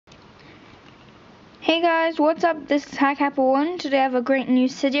Hey guys, what's up? This is HackApple1. Today I have a great new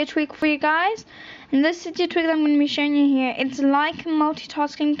Cydia tweak for you guys. And this Cydia tweak that I'm going to be showing you here, it's like a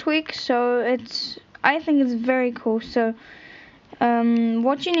multitasking tweak, so I think it's very cool. So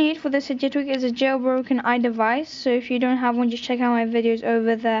what you need for this Cydia tweak is a jailbroken iDevice. So if you don't have one, just check out my videos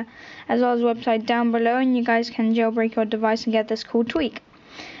over there, as well as the website down below, and you guys can jailbreak your device and get this cool tweak.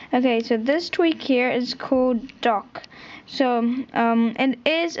 Okay, so this tweak here is called Dock. So it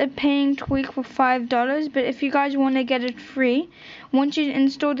is a paying tweak for $5, but if you guys want to get it free, once you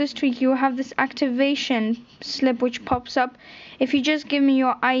install this tweak, you will have this activation slip which pops up. If you just give me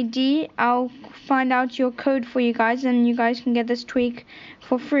your ID, I'll find out your code for you guys, and you guys can get this tweak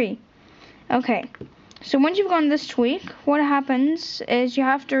for free. Okay, so once you've gotten this tweak, what happens is you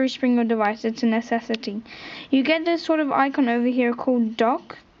have to respring your device. It's a necessity. You get this sort of icon over here called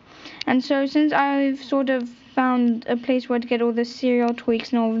Dock. And so since I've sort of found a place where to get all the serial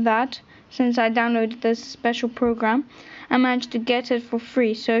tweaks and all of that, since I downloaded this special program, I managed to get it for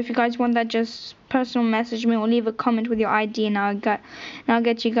free. So if you guys want that, just personal message me or leave a comment with your ID, and I'll get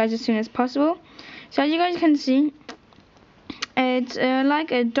you guys as soon as possible. So as you guys can see, it's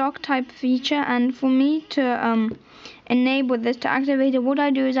like a dock type feature, and for me to enable this, to activate it, what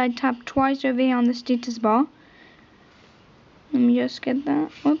I do is I tap twice over here on the status bar. Let me just get that.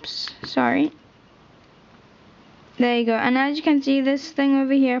 Whoops, sorry. There you go. And as you can see, this thing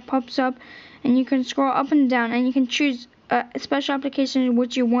over here pops up, and you can scroll up and down, and you can choose a special application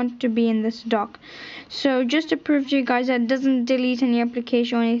which you want to be in this dock. So just to prove to you guys that it doesn't delete any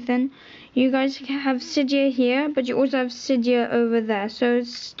application or anything, you guys have Cydia here, but you also have Cydia over there. So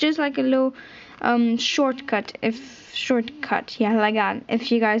it's just like a little shortcut, yeah, like that,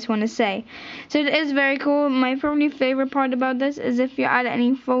 if you guys want to say. So it is very cool. My probably favorite part about this is if you add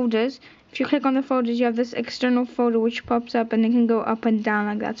any folders, if you click on the folders, you have this external folder which pops up, and it can go up and down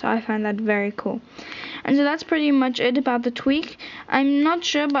like that. So I find that very cool. And so that's pretty much it about the tweak. I'm not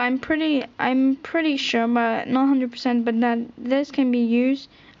sure, but I'm pretty sure, but not 100%, but that this can be used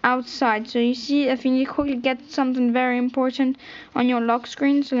outside. So you see, if you need to quickly get something very important on your lock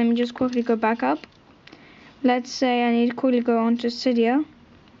screen, so let me just quickly go back up. Let's say I need to quickly go on to Cydia.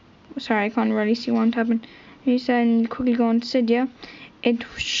 Sorry, I can't really see what happened. You said I need to quickly go on to Cydia. It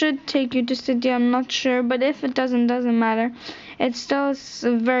should take you to Cydia, I'm not sure, but if it doesn't matter. It's still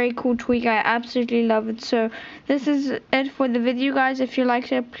a very cool tweak. I absolutely love it. So this is it for the video, guys. If you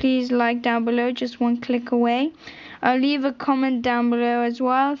liked it, please like down below, just one click away. Leave a comment down below as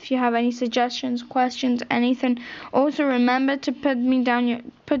well if you have any suggestions, questions, anything. Also remember to put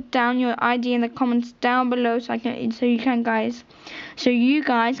down your ID in the comments down below, so you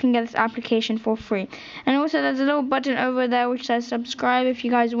guys can get this application for free. And also there's a little button over there which says subscribe. If you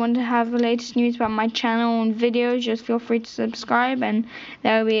guys want to have the latest news about my channel and videos, just feel free to subscribe, and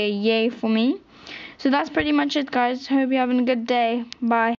that will be a yay for me. So that's pretty much it, guys. Hope you're having a good day. Bye.